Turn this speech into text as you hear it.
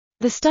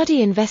The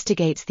study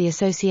investigates the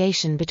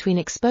association between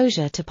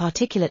exposure to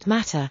particulate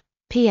matter,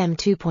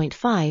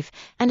 PM2.5,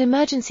 and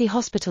emergency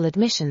hospital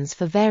admissions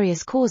for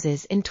various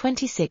causes in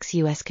 26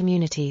 U.S.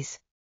 communities.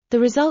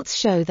 The results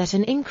show that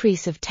an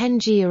increase of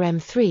 10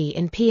 g/m3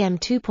 in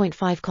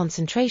PM2.5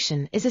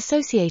 concentration is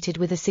associated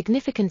with a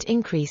significant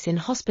increase in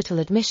hospital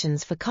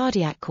admissions for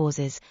cardiac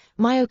causes,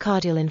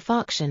 myocardial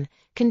infarction,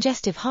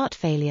 congestive heart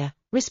failure,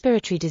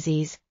 respiratory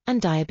disease,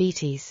 and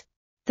diabetes.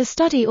 The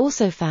study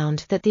also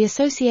found that the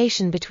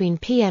association between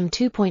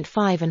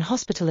PM2.5 and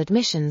hospital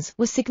admissions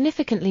was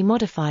significantly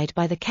modified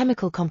by the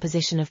chemical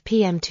composition of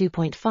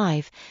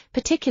PM2.5,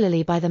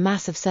 particularly by the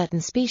mass of certain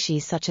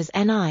species such as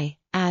Ni,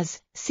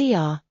 As,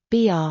 Cr,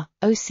 Br,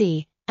 Oc,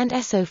 and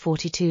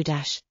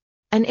SO42-.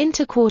 An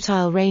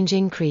interquartile range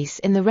increase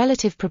in the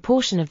relative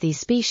proportion of these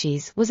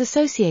species was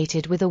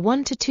associated with a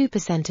 1 to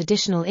 2%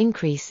 additional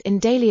increase in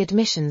daily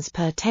admissions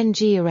per 10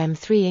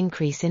 g/m3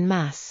 increase in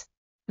mass.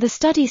 The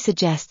study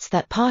suggests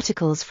that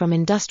particles from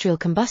industrial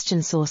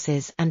combustion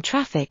sources and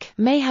traffic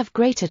may have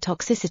greater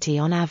toxicity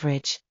on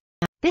average.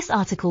 This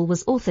article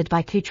was authored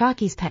by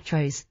Koutrakis,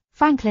 Petros,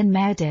 Franklin,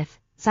 Meredith,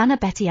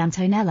 Zanobetti,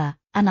 Antonella,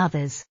 and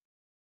others.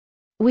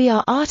 We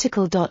are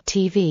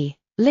RTCLTV,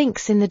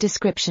 links in the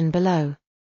description below.